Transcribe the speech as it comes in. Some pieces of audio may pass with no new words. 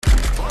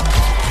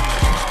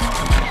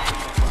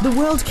The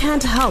world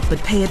can't help but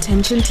pay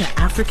attention to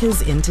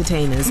Africa's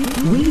entertainers.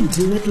 We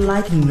do it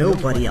like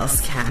nobody else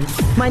can.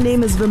 My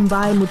name is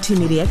Vimbai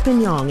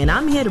Mutimiri-Ekpenyong, and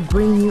I'm here to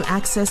bring you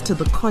access to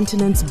the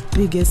continent's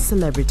biggest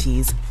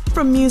celebrities.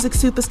 From music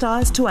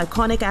superstars to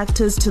iconic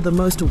actors to the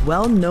most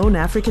well-known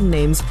African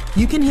names,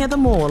 you can hear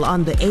them all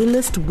on the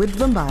A-List with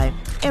Vimbai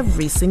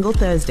every single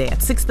Thursday at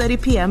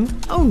 6:30 p.m.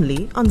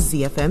 only on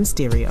ZFM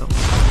Stereo.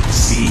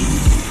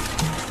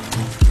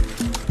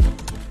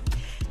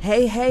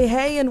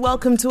 Hey, and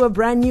welcome to a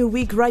brand new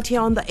week right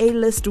here on the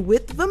A-List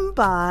with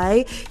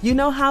Vimbai. You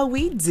know how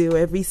we do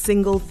every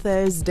single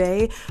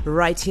Thursday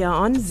right here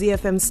on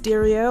ZFM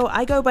Stereo.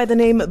 I go by the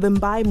name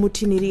Vimbai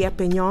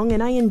Mutimiri-Ekpenyong,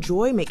 and I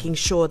enjoy making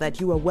sure that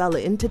you are well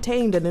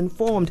entertained and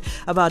informed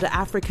about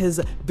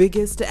Africa's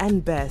biggest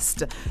and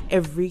best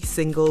every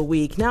single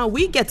week. Now,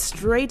 we get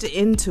straight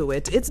into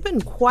it. It's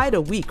been quite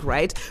a week,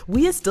 right?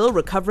 We are still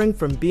recovering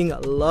from being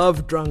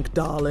love drunk,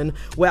 darling.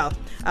 Well,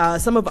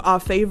 some of our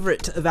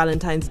favorite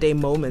Valentine's Day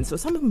moments, or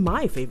some of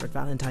my favorite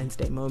Valentine's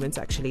Day moments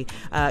actually,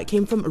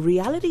 came from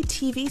reality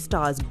TV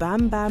stars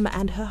Bam Bam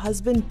and her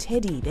husband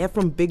Teddy. They're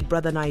from Big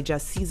Brother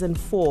Naija season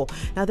 4.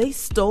 Now, they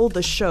stole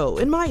the show,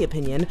 in my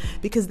opinion,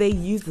 because they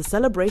used the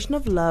celebration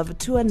of love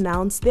to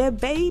announce their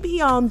baby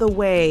on the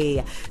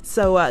way.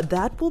 So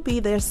that will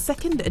be their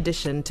second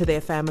addition to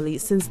their family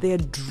since their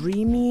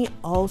dreamy,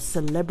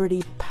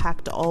 all-celebrity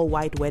packed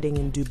all-white wedding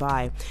in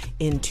Dubai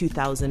in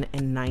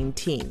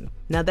 2019.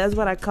 Now, that's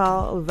what I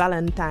call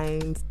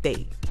Valentine's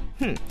Day.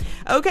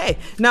 Okay,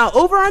 now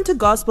over onto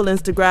gospel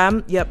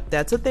Instagram. Yep,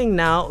 that's a thing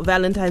now.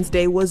 Valentine's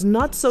Day was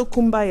not so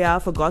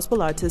kumbaya for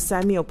gospel artist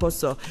Sammy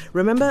Oposo.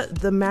 Remember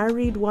the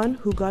married one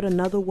who got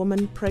another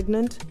woman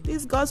pregnant?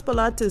 These gospel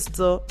artists,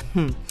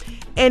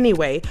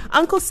 Anyway,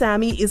 Uncle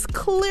Sammy is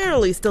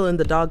clearly still in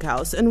the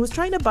doghouse and was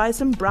trying to buy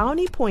some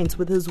brownie points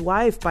with his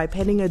wife by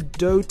penning a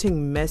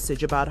doting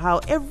message about how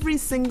every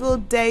single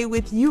day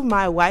with you,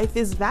 my wife,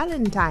 is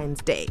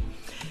Valentine's Day.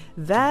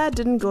 That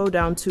didn't go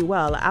down too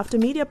well after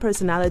media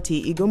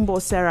personality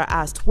Igumbo Sarah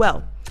asked,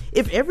 well,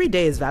 if every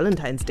day is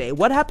Valentine's Day,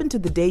 what happened to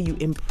the day you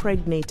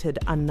impregnated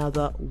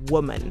another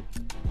woman?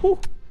 Whew.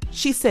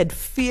 She said,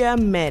 fear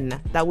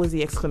men. That was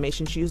the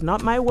exclamation she used.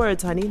 Not my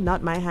words, honey,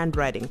 not my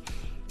handwriting.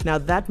 Now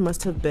that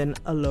must have been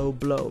a low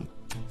blow.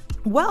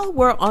 While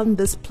we're on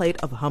this plate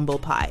of humble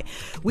pie,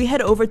 we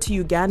head over to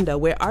Uganda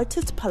where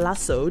artist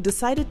Palazzo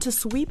decided to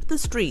sweep the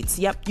streets,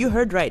 yep, you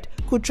heard right,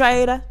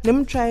 kutraira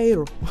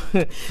nimtrairo,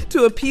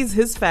 to appease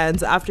his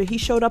fans after he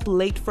showed up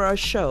late for a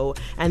show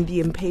and the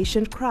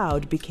impatient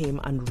crowd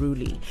became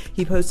unruly.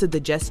 He posted the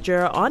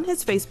gesture on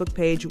his Facebook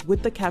page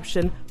with the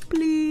caption,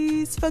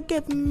 please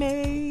forgive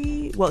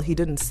me. Well, he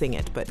didn't sing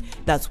it, but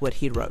that's what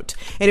he wrote.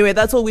 Anyway,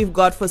 that's all we've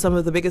got for some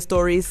of the biggest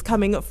stories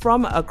coming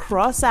from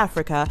across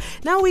Africa.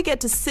 Now we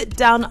get to sit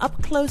down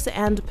up close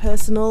and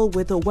personal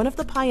with one of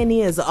the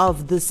pioneers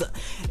of this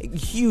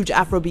huge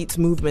Afrobeats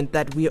movement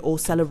that we're all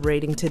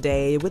celebrating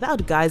today.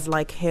 Without guys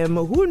like him,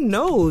 who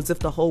knows if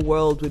the whole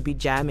world would be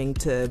jamming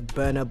to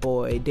Burna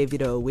Boy,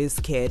 Davido,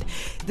 Wizkid.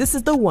 This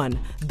is the one,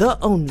 the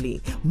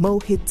only, Mo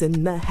hits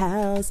in the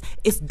house.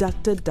 It's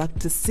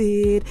Dr.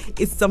 Sid.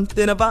 It's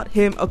something about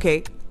him.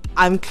 Okay,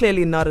 I'm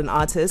clearly not an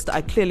artist.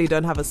 I clearly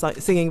don't have a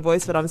singing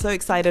voice, but I'm so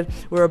excited.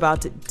 We're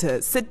about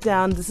to sit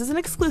down. This is an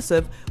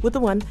exclusive with the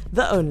one,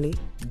 the only,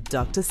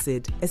 Dr.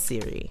 Sid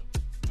Asiri.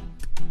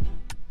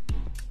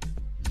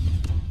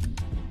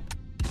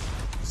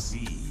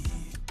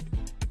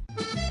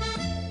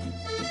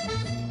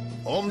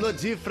 Omelette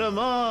du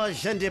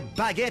fromage and the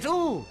baguette.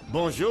 Oh,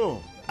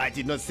 bonjour. I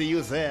did not see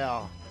you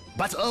there.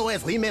 But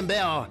always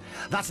remember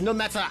that no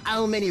matter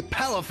how many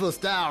powerful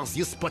stars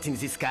you spot in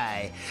the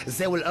sky,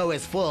 they will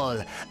always fall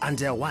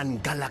under one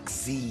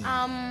galaxy.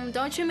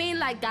 Don't you mean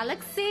like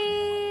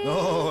galaxy?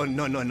 Oh,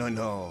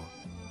 no.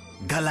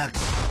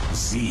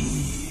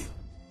 Galaxy.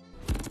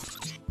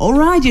 All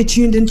right, you're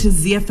tuned into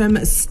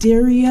ZFM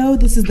Stereo.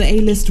 This is the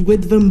A-List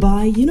with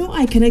Vimbai. You know,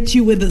 I connect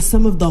you with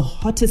some of the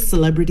hottest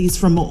celebrities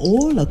from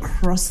all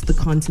across the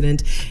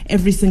continent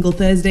every single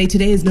Thursday.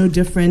 Today is no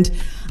different.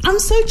 I'm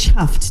so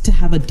chuffed to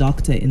have a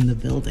doctor in the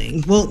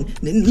building. Well,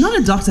 not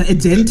a doctor, a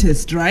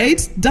dentist,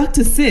 right?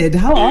 Dr. Sid,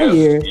 how are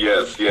you?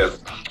 Yes.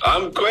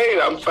 I'm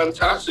great. I'm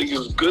fantastic.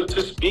 It's good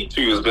to speak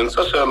to you. It's been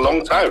such a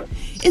long time.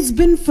 It's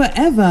been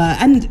forever.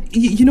 And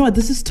you know what?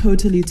 This is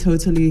totally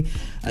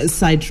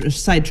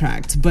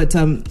sidetracked. But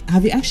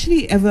have you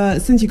actually ever,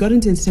 since you got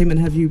into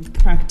entertainment, have you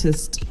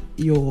practiced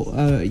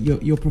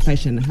your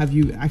profession? Have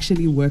you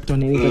actually worked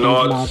on anybody's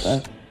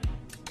mouth?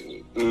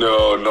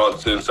 No, not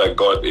since I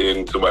got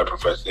into my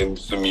profession,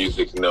 into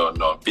music. No.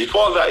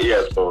 Before that,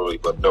 yes, probably,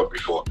 but not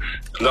before.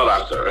 Not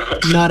after.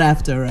 Not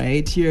after,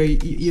 right?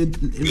 You're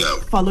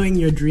following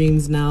your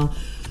dreams now.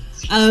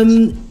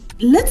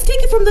 Let's take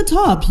it from the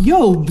top.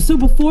 So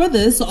before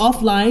this,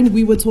 offline,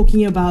 we were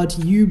talking about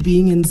you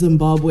being in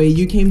Zimbabwe.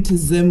 You came to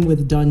Zim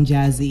with Don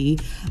Jazzy.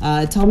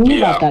 Tell me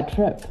about that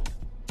trip.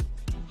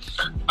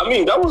 I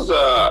mean,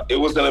 it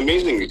was an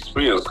amazing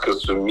experience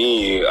because for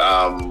me,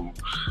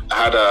 I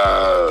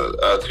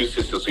had two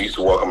sisters who used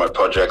to work on my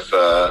projects,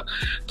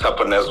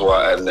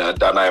 Tapanezwa and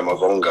Danai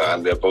Mavonga,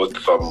 and they're both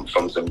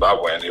from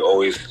Zimbabwe, and they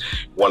always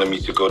wanted me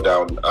to go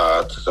down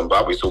to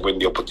Zimbabwe. So when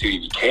the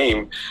opportunity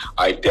came,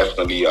 I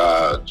definitely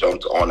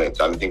jumped on it.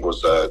 And I think it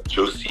was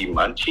Josie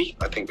Manchi,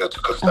 I think that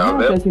took us down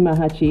there. Josie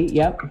Mahachi,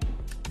 yep.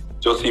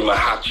 Josie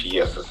Mahachi,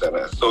 yes,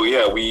 SNS. So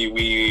yeah,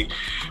 we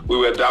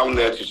were down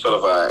there to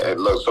sort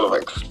of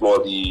explore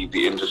the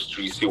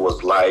industry, see what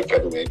it's like,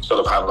 and sort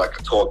of have like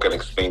a talk and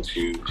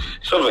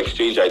sort of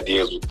exchange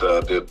ideas with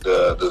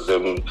the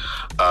Zim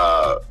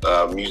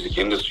music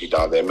industry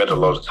down there. Met a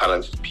lot of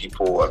talented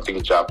people. I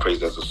think Ja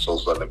praised as a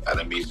source an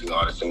amazing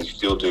artist, and he's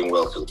still doing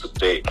well till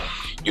today.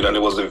 And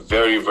it was a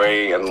very,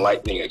 very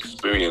enlightening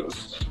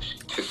experience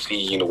to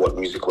see, what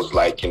music was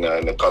like in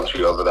a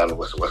country other than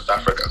West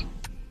Africa.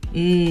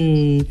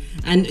 And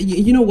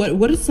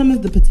what is some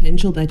of the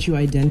potential that you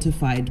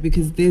identified?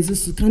 Because there's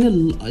this kind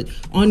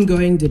of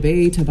ongoing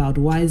debate about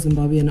why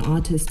Zimbabwean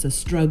artists are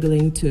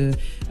struggling to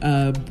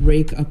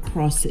break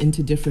across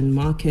into different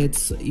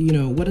markets.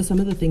 What are some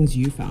of the things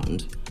you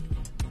found?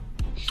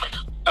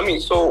 I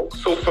mean, so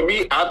for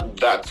me at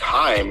that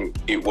time,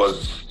 it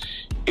was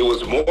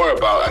more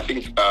about, I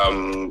think,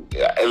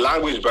 a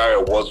language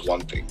barrier was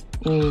one thing.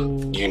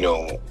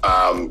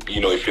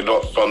 If you're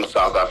not from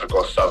South Africa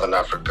or Southern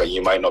Africa,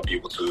 you might not be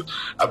able to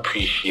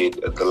appreciate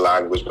the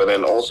language. But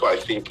then also, I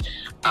think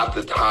at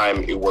the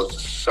time it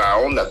was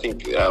sound. I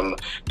think a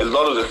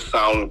lot of the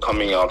sound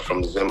coming out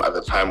from Zim at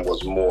the time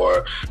was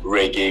more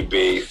reggae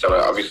based. And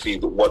obviously,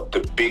 what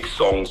the big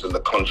songs in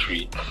the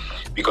country,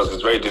 because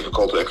it's very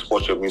difficult to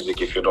export your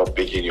music if you're not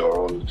big in your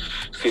own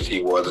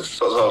city, was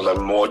sort of like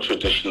more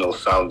traditional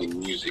sounding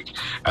music.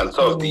 And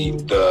sort of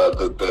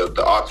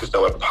the artists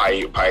that were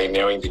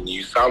pioneering the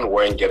new sound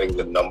weren't getting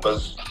the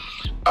numbers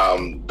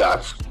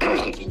that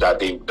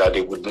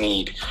they would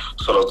need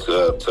sort of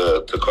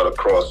to cut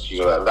across.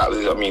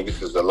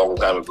 This is a long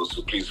time ago,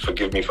 so please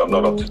forgive me if I'm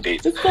not up to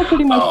date. It's still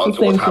pretty much the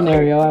same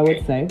scenario, I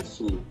would say.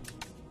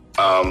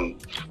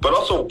 But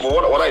also,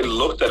 what I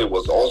looked at it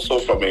was also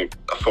from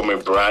a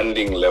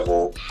branding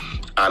level,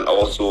 and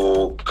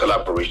also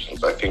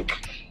collaborations. I think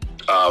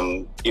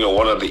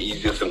one of the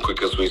easiest and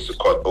quickest ways to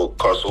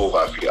cross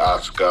over, if you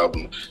ask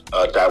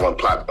Diamond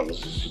Platinum,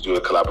 is to do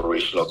a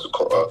collaboration or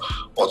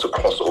to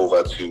cross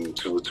over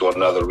to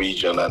another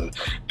region and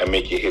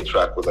make a hit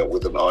track with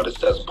an artist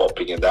that's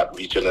popping in that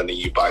region, and then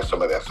you buy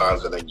some of their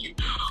fans, and then you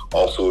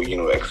also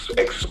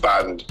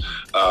expand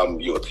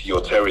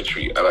your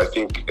territory. And I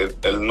think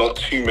not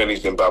too many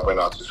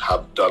Zimbabwean artists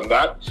have done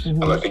that,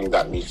 and I think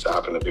that needs to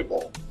happen a bit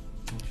more.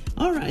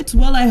 All right.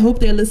 Well, I hope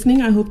they're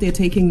listening. I hope they're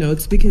taking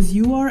notes, because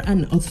you are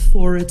an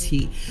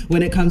authority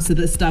when it comes to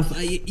this stuff.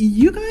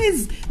 You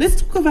guys,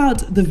 let's talk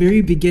about the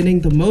very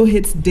beginning, the Mo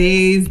Hits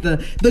days, the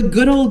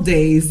good old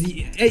days.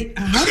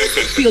 How does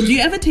it feel? Do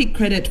you ever take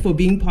credit for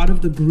being part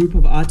of the group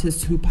of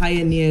artists who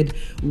pioneered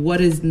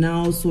what is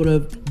now sort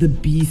of the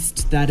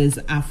beast that is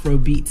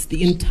Afrobeats?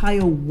 The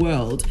entire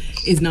world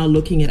is now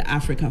looking at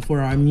Africa for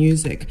our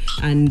music.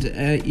 And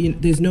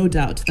there's no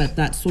doubt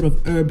that sort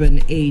of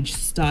urban age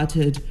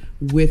started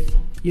with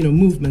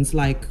movements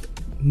like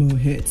Mo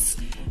Hits.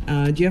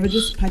 Do you ever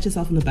just pat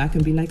yourself on the back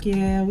and be like,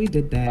 yeah, we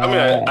did that? I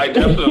mean, I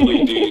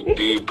definitely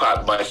do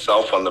pat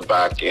myself on the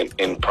back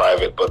in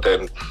private, but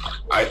then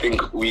I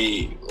think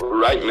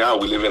right now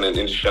we live in an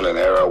industry and an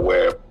era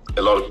where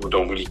a lot of people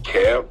don't really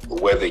care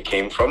where they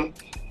came from.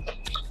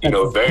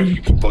 Very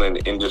few people in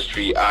the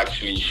industry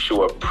actually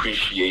show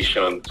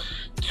appreciation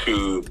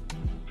to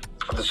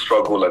the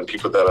struggle and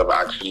people that have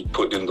actually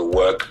put in the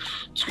work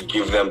to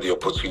give them the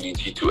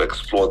opportunity to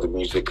explore the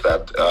music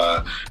that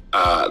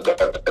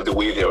the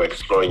way they're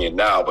exploring it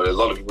now. But a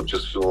lot of people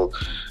just feel,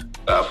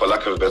 for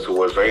lack of a better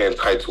word, very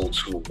entitled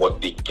to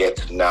what they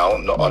get now,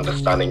 not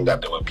understanding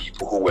that there were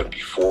people who went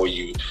before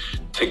you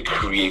to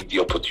create the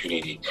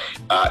opportunity.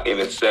 In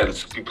a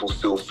sense, people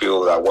still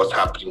feel that what's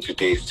happening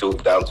today is still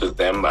down to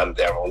them and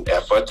their own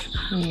effort.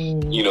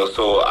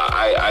 So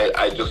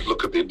I just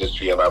look at the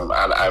industry and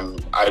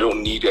I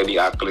don't need any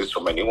accolades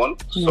from anyone.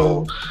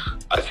 So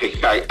I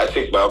take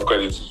my own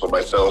credit for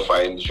myself.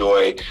 I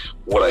enjoy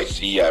what I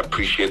see. I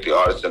appreciate the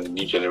artists and the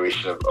new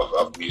generation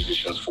of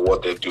musicians for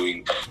what they're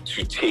doing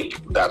to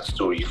take that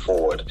story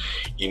forward.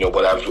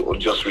 But I've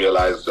just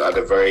realized at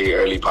a very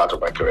early part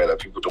of my career that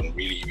people don't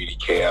really, really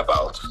care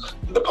about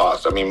the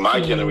past. I mean, my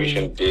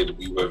generation did.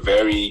 We were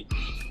very,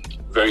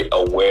 very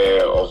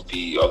aware of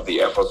the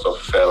efforts of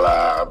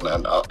Fela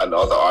and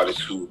other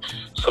artists who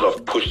sort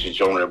of pushed the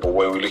genre. But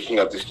when we're looking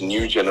at this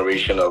new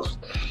generation of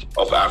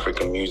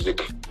African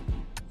music,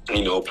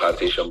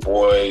 Plantation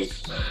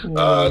Boys,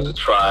 The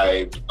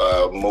Tribe,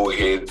 Mo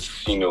Hits,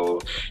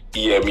 EME,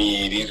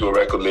 these were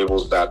record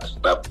labels that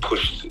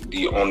pushed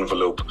the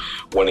envelope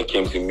when it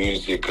came to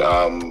music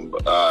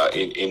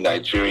in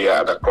Nigeria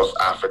and across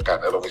Africa,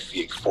 and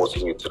obviously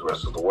exporting it to the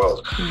rest of the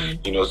world.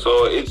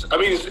 So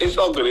it's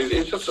all good.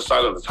 It's just a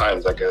sign of the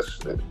times, I guess,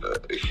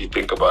 if you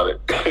think about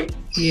it.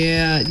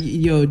 Yeah,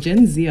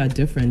 Gen Z are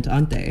different,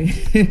 aren't they?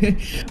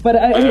 But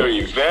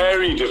very,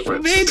 very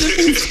different. Very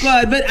different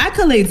squad. But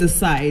accolades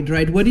aside,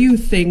 right? What do you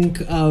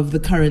think of the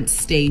current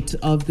state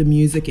of the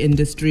music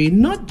industry,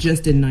 not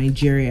just in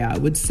Nigeria? I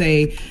would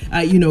say,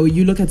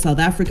 you look at South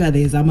Africa,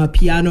 there's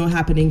Amapiano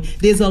happening.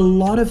 There's a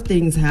lot of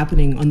things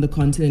happening on the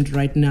continent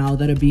right now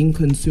that are being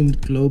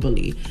consumed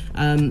globally.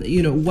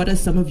 What are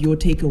some of your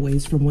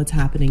takeaways from what's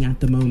happening at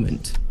the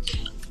moment?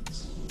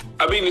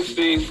 I mean, it's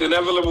the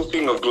inevitable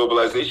thing of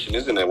globalization,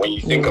 isn't it? When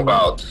you think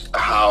about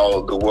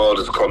how the world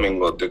is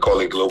coming, what they call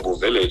a global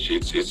village,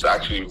 it's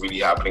actually really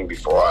happening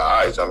before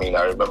our eyes. I mean,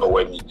 I remember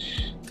when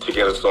to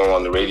get a song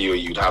on the radio,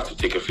 you'd have to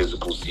take a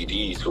physical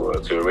CD to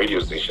a radio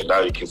station.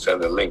 Now you can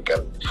send a link,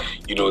 and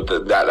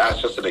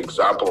that's just an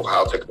example of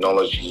how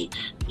technology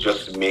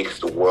just makes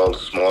the world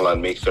smaller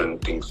and makes certain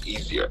things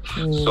easier.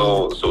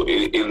 So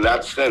in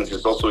that sense,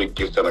 it's also a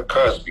gift and a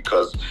curse,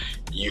 because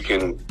you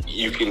can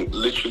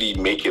literally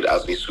make it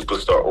as a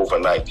superstar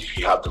overnight if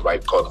you have the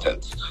right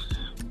content.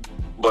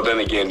 But then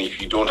again,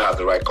 if you don't have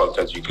the right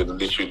content, you can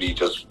literally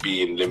just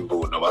be in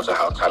limbo no matter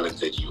how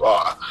talented you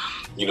are.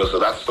 So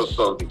that's sort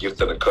of the gift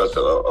and the curse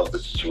of the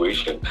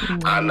situation.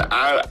 And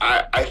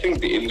I think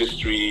the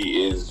industry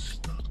is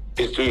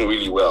doing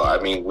really well. I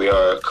mean, we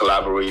are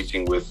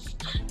collaborating with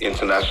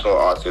international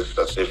artists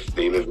as if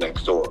they live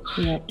next door.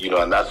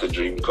 And that's a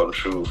dream come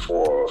true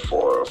for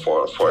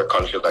a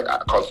country like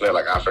a continent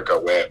like Africa,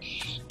 where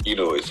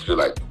it's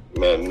like,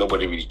 man,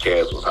 nobody really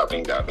cares what's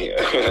happening down here.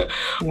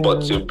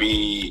 But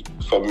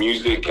for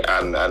music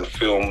and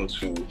film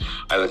and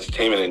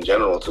entertainment in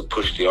general to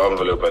push the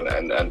envelope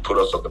and put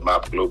us on the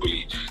map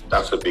globally,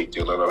 that's a big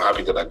deal, and I'm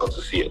happy that I got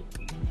to see it.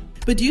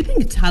 But do you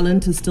think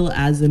talent is still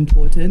as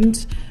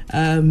important?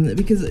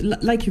 Because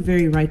like you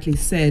very rightly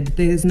said,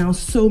 there's now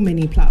so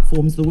many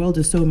platforms. The world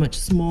is so much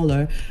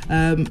smaller.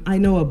 I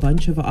know a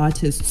bunch of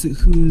artists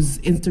whose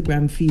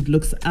Instagram feed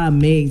looks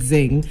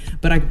amazing,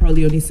 but I could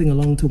probably only sing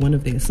along to one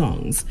of their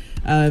songs.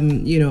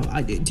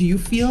 Do you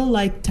feel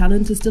like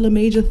talent is still a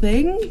major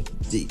thing?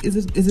 Is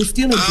it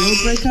still a deal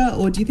breaker,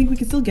 or do you think we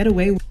can still get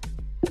away with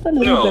a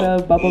little bit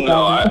of bubble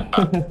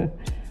gum?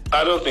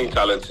 I don't think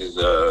talent is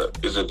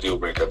a deal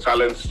breaker.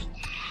 Talent,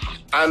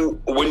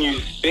 and when you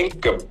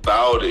think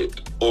about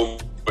it,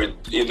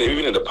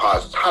 even in the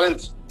past,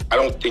 talent, I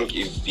don't think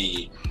is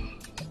the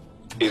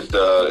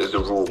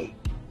rule,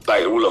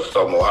 like rule of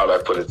thumb, or how do I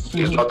put it?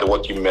 It's not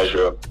what you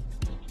measure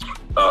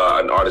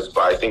an artist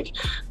by. I think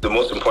the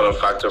most important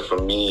factor for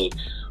me,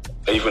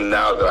 even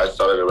now that I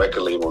started a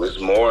record label, is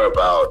more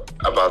about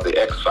the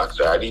X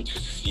factor. I need to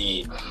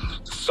see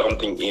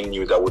something in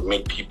you that would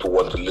make people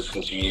want to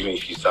listen to you, even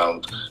if you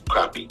sound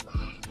crappy,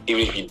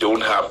 even if you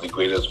don't have the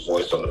greatest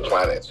voice on the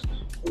planet.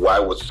 Why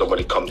would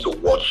somebody come to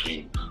watch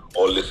you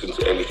or listen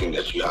to anything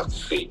that you have to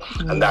say?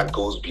 And that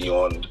goes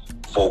beyond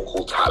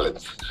vocal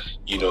talent.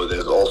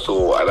 There's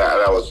also, and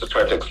I was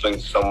trying to explain to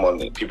someone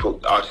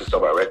that artists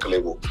on my record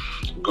label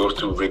go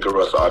through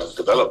rigorous artist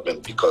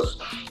development, because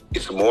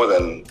it's more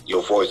than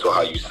your voice or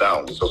how you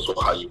sound. It's also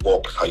how you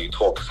walk, it's how you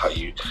talk, it's how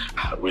you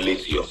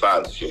relate to your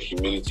fans, it's your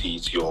humility,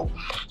 it's your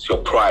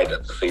pride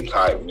at the same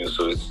time.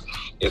 So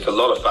it's a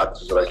lot of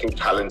factors, and I think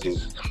talent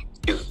is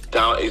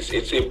down.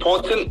 It's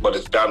important, but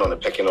it's down on the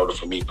pecking order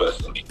for me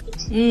personally.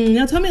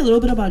 Now tell me a little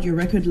bit about your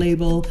record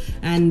label,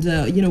 and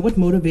what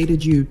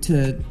motivated you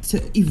to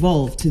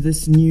evolve to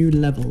this new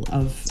level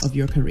of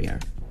your career.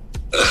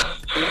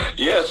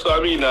 Yeah, so I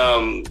mean,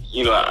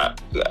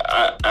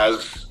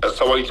 as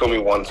somebody told me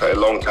once a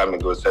long time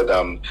ago, said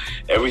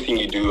everything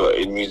you do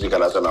in music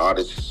and as an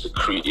artist is to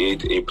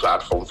create a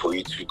platform for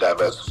you to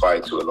diversify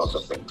into a lot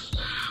of things.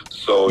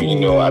 So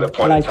at a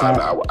point in time,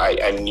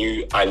 I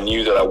knew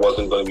that I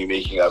wasn't going to be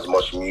making as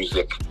much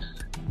music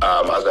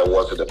as I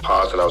was in the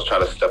past, and I was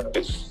trying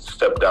to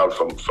step down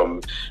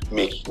from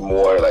making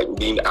more, like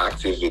being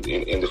active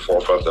in the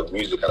forefront of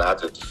music, and I had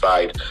to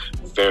decide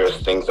various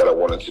things that I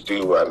wanted to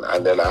do,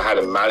 and then I had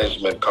a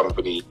management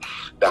company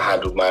that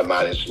handled my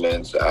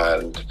management,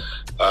 and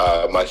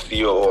my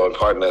COO and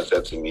partner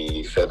said to me,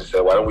 he said,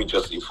 why don't we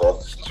just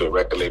evolve this into a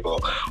record label?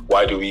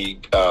 Why do we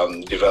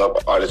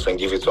develop artists and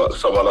give it to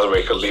some other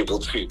record label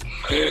to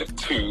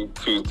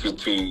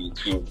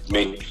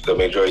make the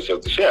majority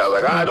of the share? I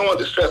was like, I don't want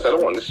the stress.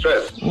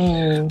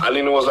 And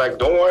then it was like,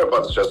 don't worry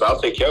about the stress. I'll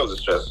take care of the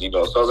stress, So I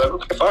was like,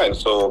 okay, fine.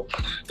 So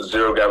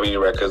Zero Gravity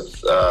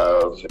Records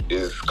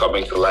is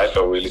coming to life,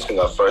 and we're releasing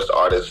our first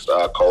artist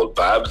called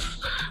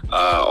Babs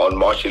on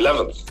March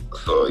 11th.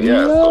 So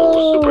yeah, so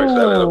we're super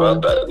excited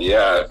about that.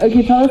 Yeah.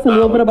 Okay, tell us a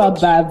little bit about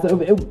Babs.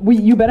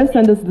 You better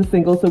send us the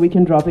single so we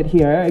can drop it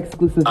here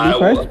exclusively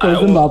for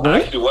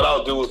Zimbabwe. Actually, what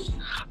I'll do is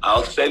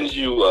I'll send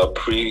you a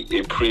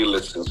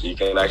pre-listen so you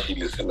can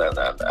actually listen and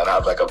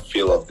have like a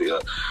feel of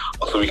the.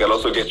 So we can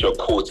also get your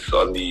quotes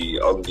on the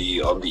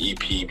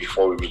EP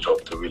before we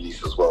drop the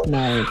release as well.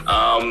 Nice.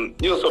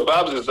 So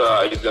Babs is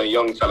a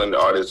young talented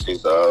artist. He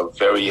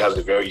has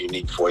a very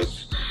unique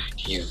voice.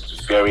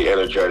 He's very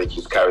energetic.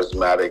 He's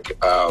charismatic.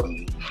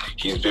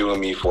 He's been with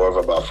me for over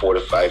about 4 to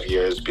 5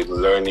 years, been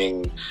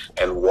learning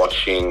and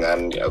watching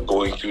and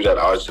going through that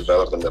arts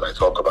development that I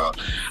talk about.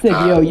 Sid,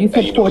 you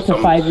said 4 to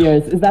 5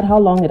 years. Is that how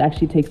long it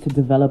actually takes to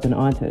develop an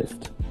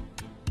artist?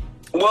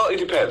 Well, it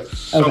depends.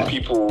 Some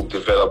people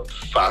develop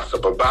faster,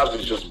 but Babs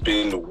has just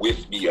been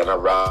with me and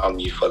around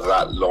me for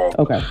that long.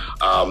 Okay.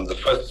 The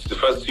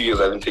first 2 years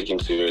I didn't take him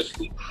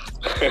seriously.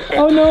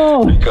 Oh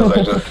no! because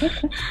I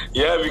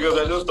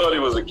just thought he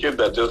was a kid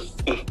that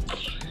just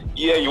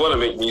you want to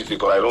make music,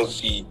 but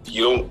you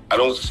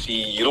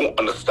don't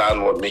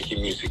understand what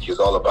making music is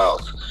all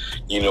about.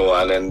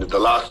 And then the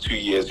last 2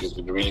 years he's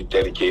been really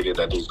dedicated,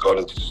 and he's gone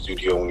into the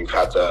studio and we've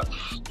had to,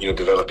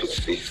 develop his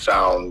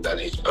sound and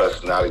his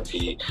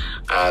personality.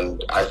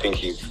 And I think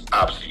he's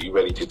absolutely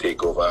ready to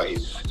take over.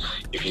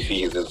 If you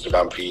see his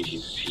Instagram feed,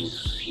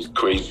 he's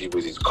crazy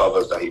with his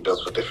covers that he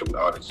does for different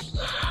artists,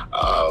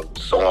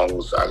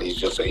 songs, and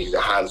he's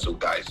a handsome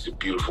guy. He's a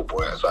beautiful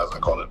boy, as far as I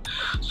call him.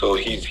 So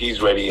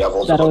he's ready. I've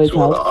also got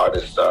 2 other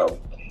artists. I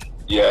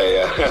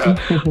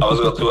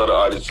also got 2 other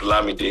artists,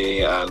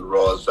 Lamide and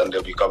Roz, and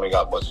they'll be coming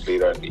out much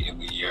later in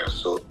the year.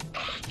 So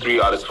 3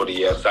 artists for the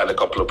year, signed a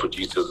couple of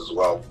producers as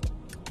well.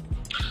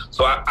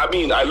 So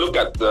I look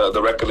at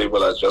the record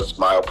label as just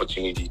my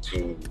opportunity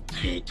to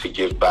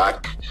give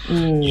back, to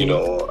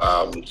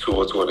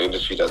an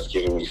industry that's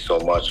giving me so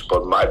much.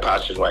 But my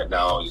passion right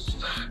now is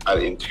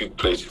in 2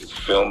 places: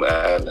 film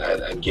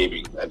and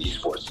gaming and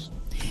esports.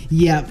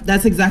 Yeah,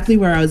 that's exactly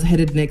where I was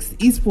headed next.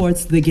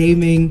 Esports, the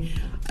gaming.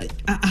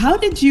 How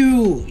do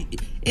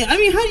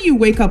you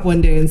wake up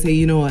one day and say,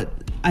 you know what,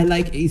 I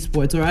like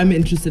esports, or I'm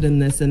interested in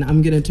this and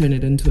I'm going to turn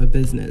it into a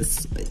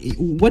business?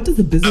 What does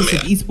the business of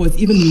esports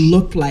even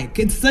look like?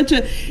 It's such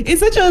a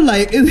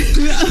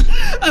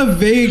a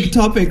vague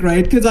topic,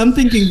 right? Because I'm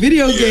thinking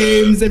video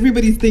games,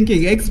 everybody's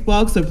thinking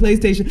Xbox or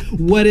PlayStation.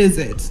 What is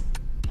it?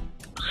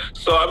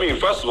 So,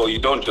 first of all, you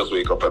don't just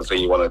wake up and say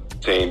you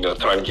want to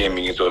turn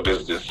gaming into a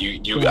business.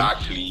 You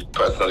actually,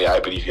 personally, I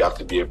believe you have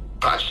to be a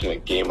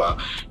passionate gamer,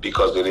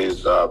 because it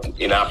is,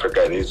 in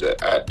Africa, it is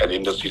an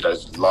industry that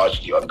is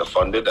largely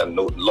underfunded, and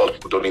a lot of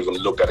people don't even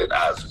look at it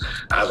as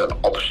an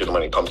option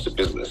when it comes to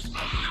business.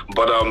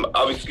 But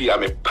obviously,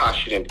 I'm a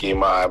passionate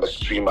gamer. I'm a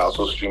streamer. I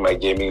also stream my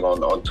gaming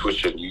on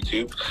Twitch and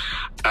YouTube.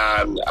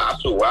 And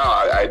after a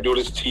while, I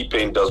noticed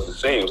T-Pain does the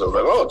same. So I was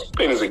like, oh,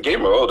 T-Pain is a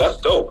gamer. Oh, that's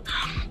dope.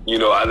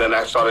 And then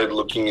I started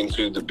looking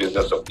into the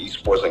business of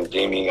esports and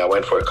gaming. I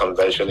went for a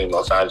convention in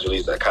Los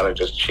Angeles that kind of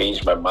just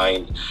changed my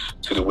mind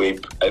to the way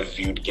I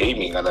viewed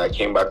gaming. And I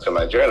came back to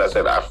Nigeria and I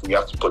said, we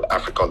have to put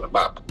Africa on the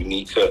map. We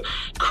need to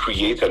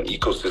create an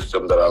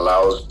ecosystem that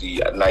allows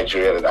the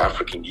Nigerian and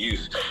African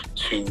youth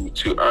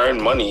to earn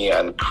money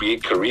and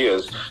create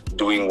careers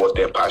doing what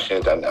they're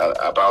passionate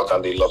about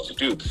and they love to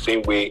do. The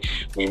same way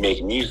we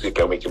make music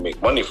and we can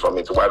make money from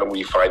it, why don't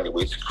we find a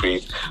way to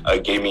create a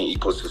gaming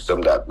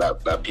ecosystem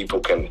that people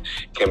can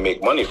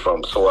make money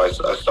from? So I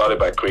started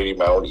by creating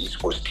my own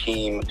esports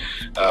team.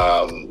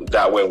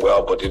 That went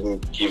well, but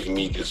didn't give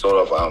me the sort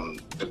of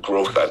the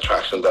growth and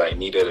traction that I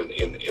needed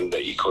in the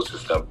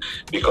ecosystem,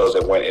 because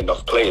there weren't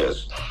enough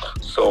players.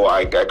 So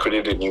I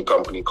created a new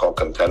company called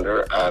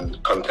Contender,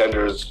 and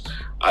Contender's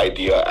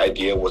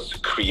idea was to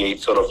create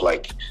sort of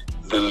like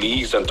the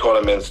leagues and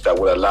tournaments that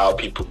would allow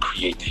people to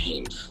create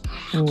teams.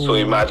 So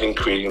imagine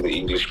creating the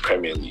English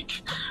Premier League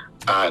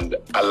and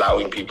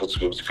allowing people to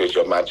be able to create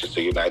your Manchester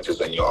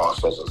Uniteds and your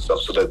Arsenals and stuff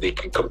so that they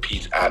can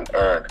compete and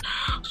earn.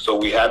 So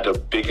we had the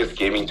biggest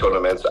gaming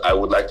tournaments. I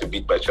would like to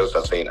beat my chest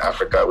and say in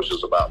Africa, which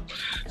was about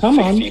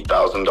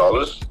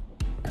 $60,000.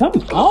 Come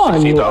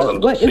on.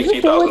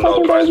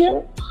 $60,000 prize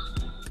pool.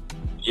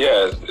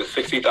 Yeah, the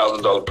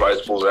 $60,000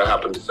 prize pool that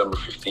happened December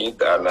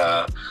 15th.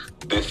 And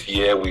this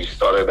year we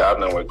started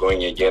out and we're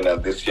going again.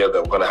 And this year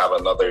they're going to have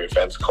another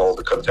event called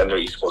the Contender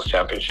Esports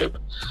Championship.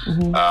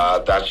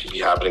 That should be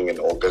happening in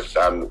August.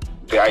 And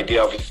the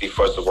idea, obviously,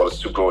 first of all, is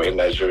to grow in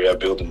Nigeria,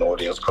 build an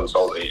audience,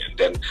 consolidate, and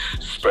then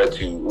spread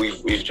to.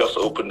 We've just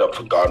opened up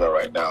for Ghana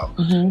right now,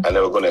 and then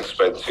we're going to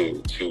expand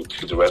to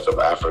the rest of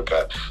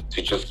Africa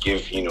to just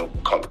give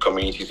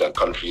communities and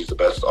countries the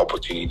best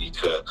opportunity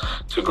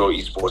to grow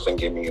esports and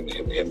gaming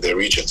in their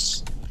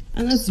regions.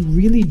 And that's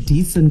really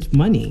decent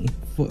money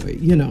for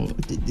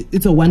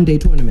it's a one-day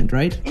tournament,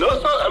 right? No,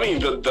 it's not.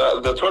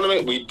 The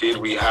tournament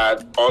we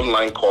had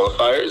online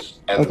qualifiers,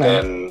 and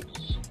then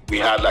we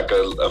had like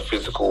a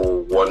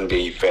physical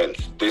one-day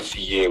event. This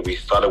year, we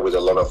started with a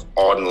lot of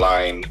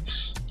online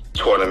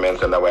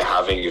tournaments, and then we're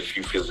having a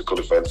few physical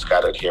events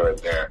scattered here and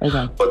there.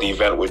 But the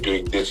event we're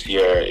doing this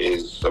year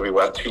is, we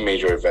have 2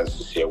 major events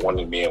this year, one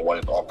in May and one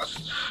in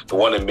August. The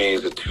one in May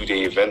is a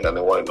 2-day event, and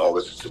the one in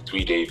August is a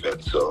 3-day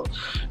event. So,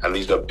 and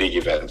these are big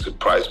events with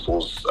prize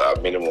pools,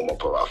 minimum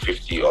of about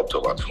 $50,000 up to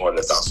about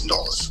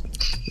 $200,000.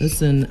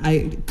 Listen,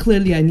 I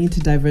need to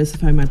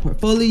diversify my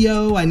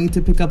portfolio. I need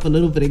to pick up a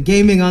little bit of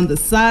gaming on the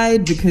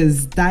side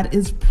because that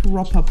is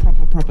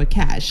proper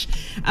cash.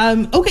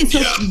 Okay, so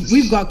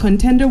we've got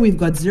Contender, we've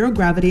got Zero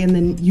Gravity, and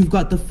then you've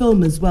got the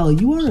film as well.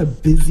 You are a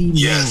busy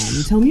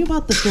man. Tell me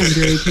about the film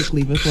very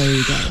quickly before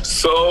we go.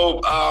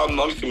 So,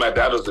 obviously, my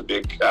dad was a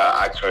big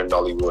actor in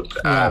Nollywood,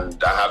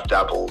 and I have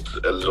dabbled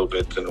a little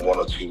bit in one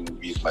or two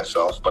movies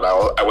myself. But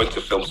I went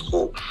to film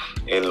school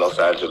in Los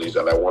Angeles,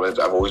 and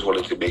I've always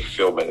wanted to make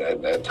film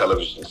and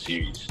television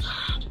series.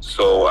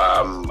 So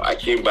I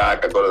came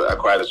back, I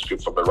acquired a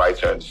script from a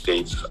writer in the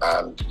States,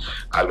 and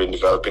I've been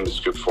developing the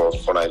script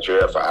for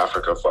Nigeria, for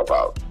Africa for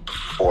about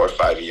 4 or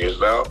 5 years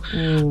now.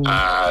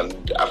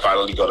 And I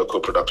finally got a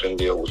co-production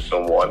deal with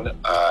Film One,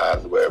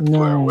 and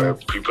we're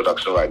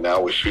pre-production right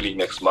now. We're shooting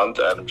next month,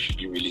 and we should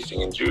be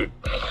releasing in June.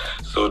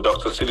 So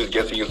Dr. Sid is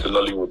getting into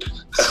Nollywood.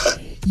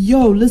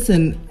 Yo,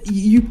 listen,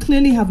 you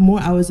clearly have more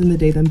hours in the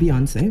day than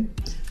Beyonce,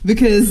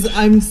 because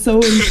I'm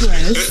so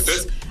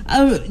impressed.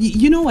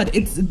 You know what?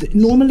 It's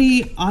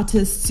normally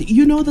artists,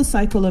 you know the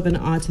cycle of an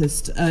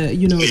artist.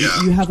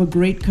 You have a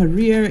great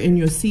career in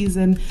your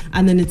season,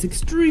 and then it's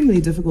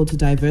extremely difficult to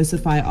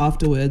diversify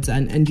afterwards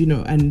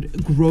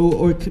and grow,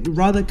 or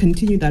rather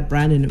continue that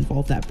brand and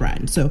evolve that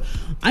brand. So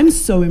I'm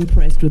so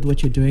impressed with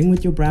what you're doing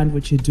with your brand,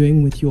 what you're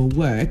doing with your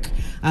work.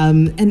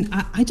 And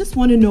I just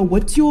want to know,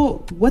 what's your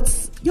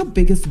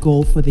biggest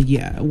goal for the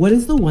year? What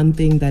is the one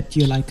thing that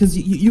you're like, because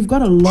you've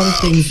got a lot of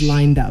things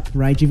lined up,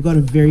 right? You've got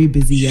a very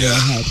busy year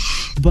ahead.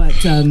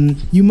 But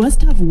you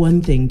must have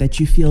one thing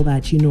that you feel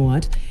that, you know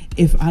what,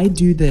 if I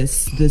do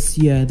this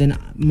year, then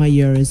my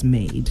year is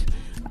made.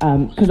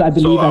 Because I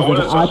believe as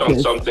an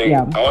artist. I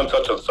want to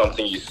touch on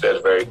something you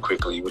said very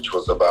quickly, which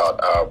was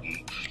about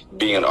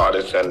being an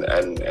artist and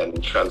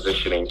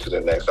transitioning to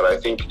the next. And I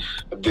think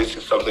this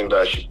is something that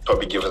I should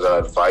probably give as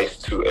an advice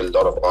to a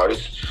lot of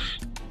artists.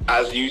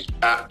 As you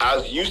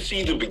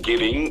see the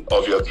beginning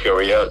of your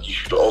career, you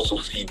should also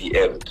see the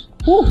end.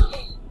 Ooh.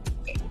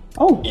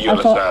 Oh, you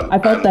understand? I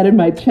felt that in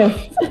my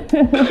chest.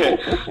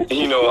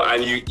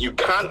 And you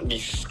can't be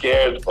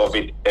scared of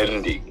it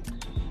ending.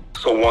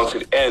 So once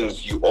it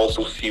ends, you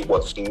also see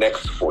what's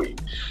next for you.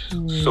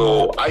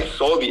 So I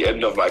saw the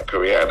end of my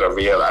career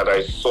and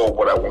I saw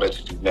what I wanted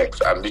to do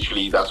next. And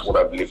literally, that's what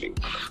I'm living.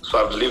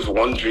 So I've lived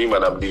one dream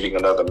and I'm living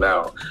another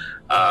now.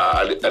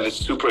 And it's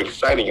super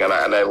exciting. And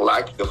I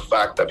like the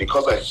fact that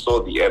because I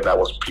saw the end, I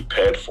was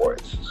prepared for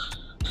it.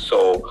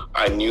 So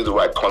I knew the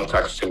right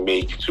contacts to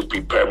make to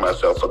prepare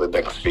myself for the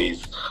next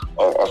phase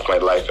of my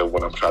life and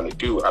what I'm trying to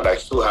do. And I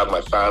still have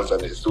my fans and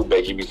they're still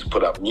begging me to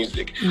put out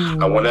music.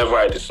 And whenever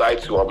I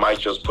decide to, I might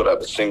just put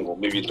out a single.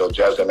 Maybe Dr.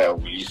 Jazz and I will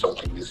release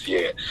something this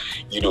year,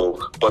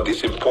 But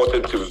it's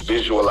important to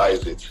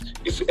visualize it.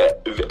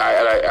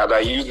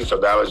 I use this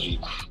analogy.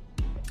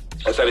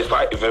 I said, if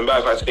I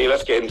say,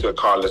 let's get into a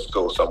car, let's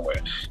go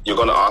somewhere, you're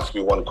going to ask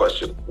me one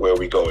question: where are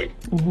we going?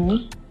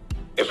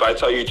 If I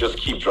tell you just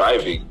keep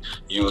driving,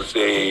 you'll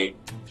say,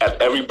 at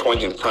every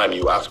point in time,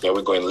 you ask me, are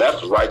we going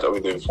left, right, are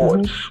we going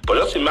forward? But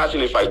just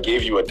imagine if I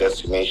gave you a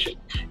destination.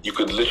 You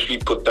could literally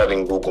put that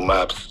in Google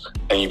Maps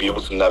and you'll be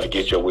able to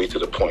navigate your way to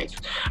the point.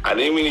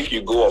 And even if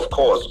you go, of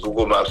course,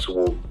 Google Maps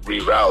will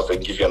reroute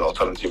and give you an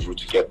alternative route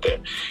to get there.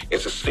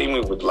 It's the same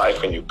way with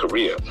life and your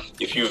career.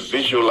 If you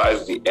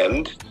visualize the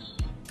end,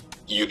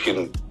 you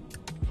can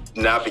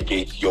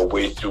navigate your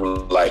way through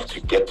life to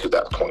get to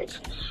that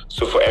point.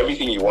 So for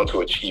everything you want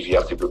to achieve, you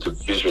have to be able to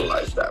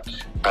visualize that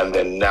and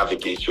then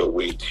navigate your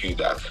way to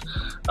that.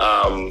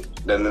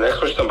 Then the next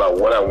question about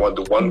what I want,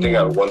 the one thing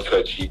I want to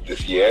achieve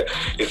this year,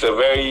 is a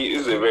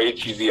very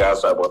cheesy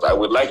answer, but I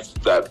would like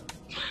that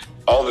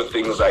all the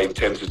things I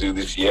intend to do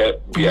this year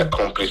be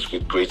accomplished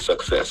with great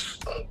success.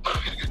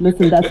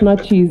 Listen, that's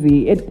not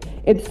cheesy. I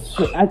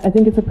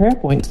think it's a prayer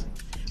point.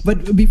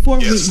 But before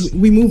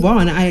we move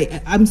on,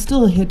 I'm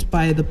still hit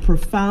by the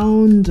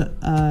profound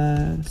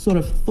sort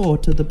of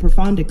thought, or the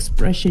profound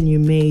expression you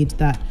made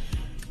that,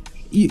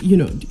 do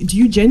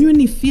you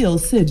genuinely feel,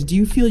 Sid, do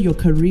you feel your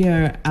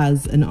career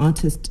as an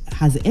artist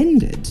has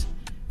ended?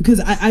 Because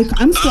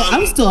I'm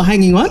still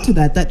hanging on to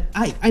that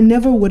I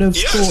never would have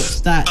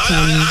thought that.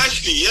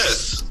 Actually,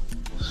 yes.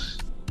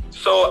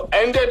 So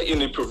ended in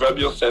the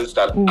proverbial sense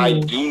that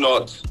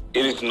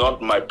it is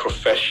not my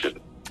profession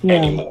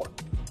anymore.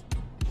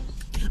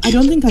 I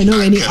don't think I know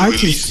any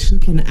artist who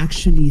can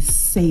actually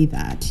say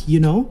that,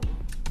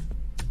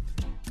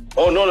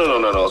 Oh,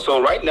 no.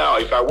 So right now,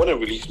 if I want to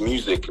release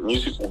music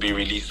will be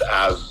released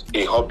as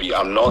a hobby.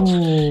 I'm not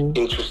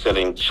interested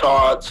in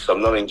charts.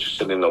 I'm not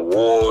interested in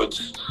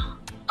awards.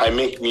 I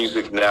make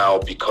music now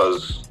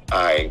because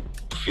I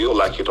feel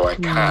like it or I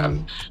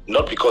can,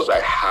 not because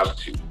I have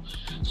to.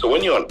 So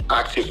when you're an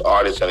active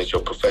artist and it's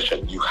your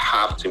profession, you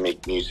have to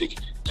make music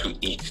to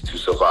eat, to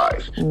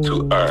survive,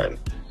 to earn.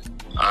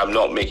 I'm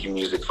not making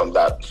music with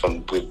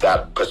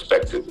that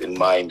perspective in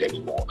mind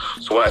anymore.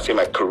 So when I say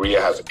my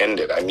career has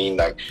ended, I mean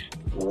like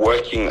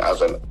working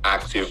as an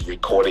active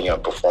recording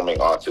and performing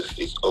artist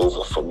is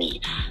over for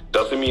me.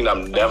 Doesn't mean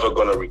I'm never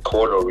going to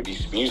record or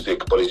release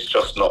music, but it's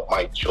just not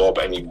my job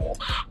anymore.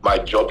 My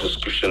job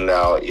description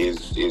now is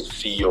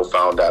CEO,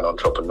 founder, and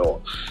entrepreneur.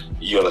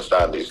 You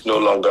understand? It's no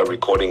longer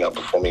recording and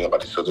performing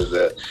about it. So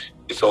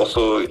it's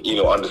also,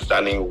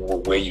 understanding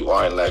where you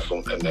are in life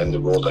and the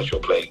role that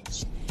you're playing.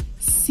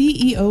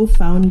 CEO,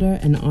 founder,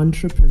 and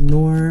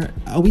entrepreneur.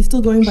 Are we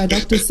still going by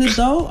Dr. Sid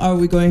though? Or are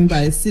we going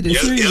by Sid?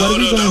 Yes, what are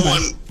we going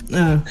by?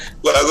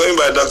 Well, I'm going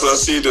by Dr.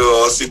 Sid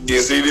or Sydney.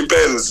 It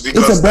depends,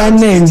 because it's a brand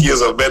name. 8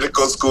 years of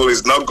medical school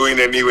is not going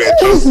anywhere.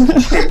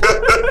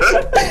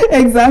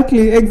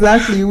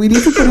 Exactly. We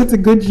need to put it to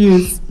good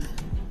use.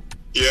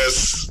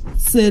 Yes.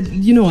 Sid,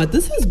 you know what?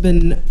 This has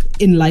been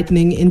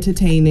enlightening,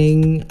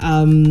 entertaining.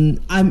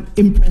 I'm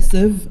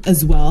impressive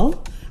as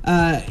well.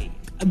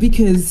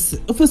 Because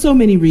for so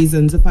many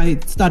reasons, if I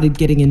started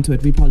getting into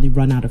it, we'd probably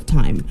run out of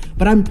time.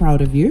 But I'm proud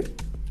of you.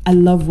 I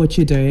love what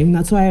you're doing.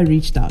 That's why I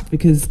reached out,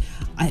 because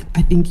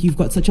I think you've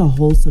got such a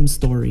wholesome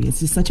story.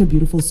 It's just such a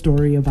beautiful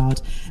story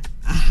about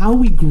how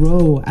we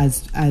grow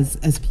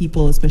as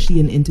people, especially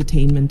in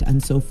entertainment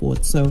and so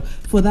forth. So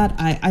for that,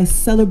 I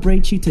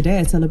celebrate you today.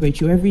 I celebrate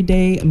you every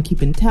day. I'm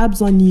keeping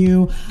tabs on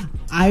you.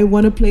 I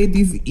want to play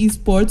these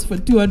esports for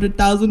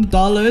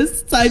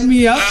 $200,000. Sign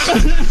me up.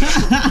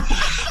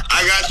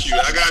 I got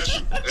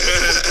you.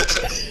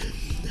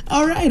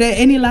 All right.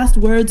 Any last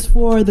words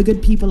for the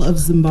good people of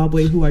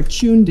Zimbabwe who are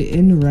tuned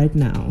in right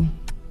now?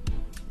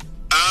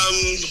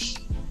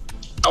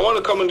 I want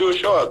to come and do a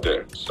show out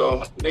there,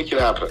 so make it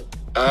happen.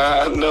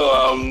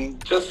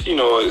 Just,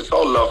 it's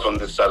all love on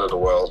this side of the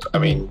world. I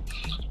mean,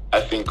 I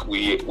think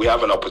we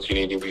have an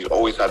opportunity. We've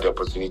always had the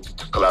opportunity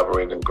to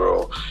collaborate and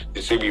grow.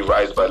 They say we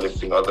rise by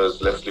lifting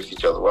others. Let's lift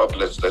each other up.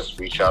 Let's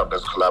reach out.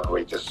 Let's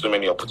collaborate. There's so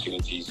many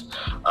opportunities.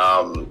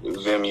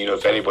 Vim,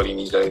 if anybody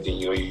needs anything,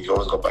 you've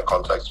always got my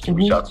contacts. You can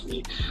reach out to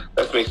me.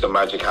 Let's make some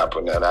magic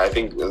happen. And I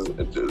think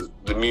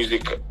the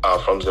music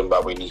from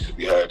Zimbabwe needs to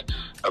be heard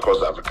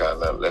across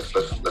Africa. And let's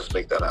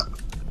make that happen.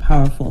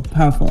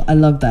 Powerful. I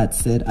love that,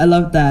 Sid. I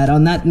love that.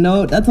 On that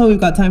note, that's all we've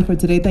got time for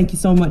today. Thank you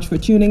so much for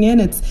tuning in.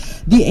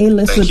 It's the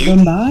A-List with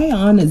Vimbai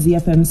on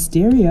ZFM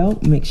Stereo.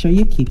 Make sure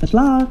you keep it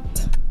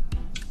locked.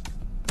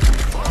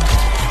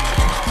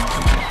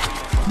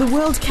 The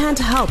world can't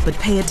help but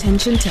pay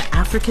attention to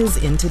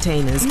Africa's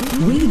entertainers.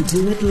 We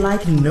do it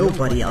like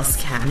nobody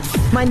else can.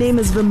 My name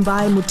is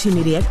Vimbai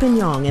Mutiniri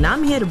Ekpenyong, and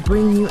I'm here to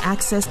bring you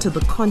access to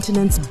the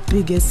continent's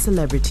biggest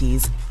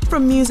celebrities.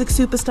 From music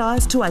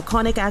superstars to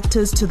iconic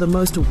actors to the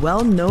most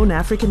well-known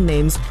African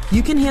names,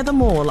 you can hear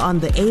them all on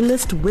the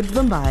A-List with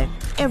Vimbai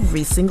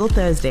every single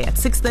Thursday at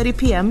 6:30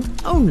 p.m.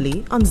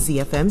 only on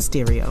ZFM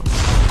Stereo.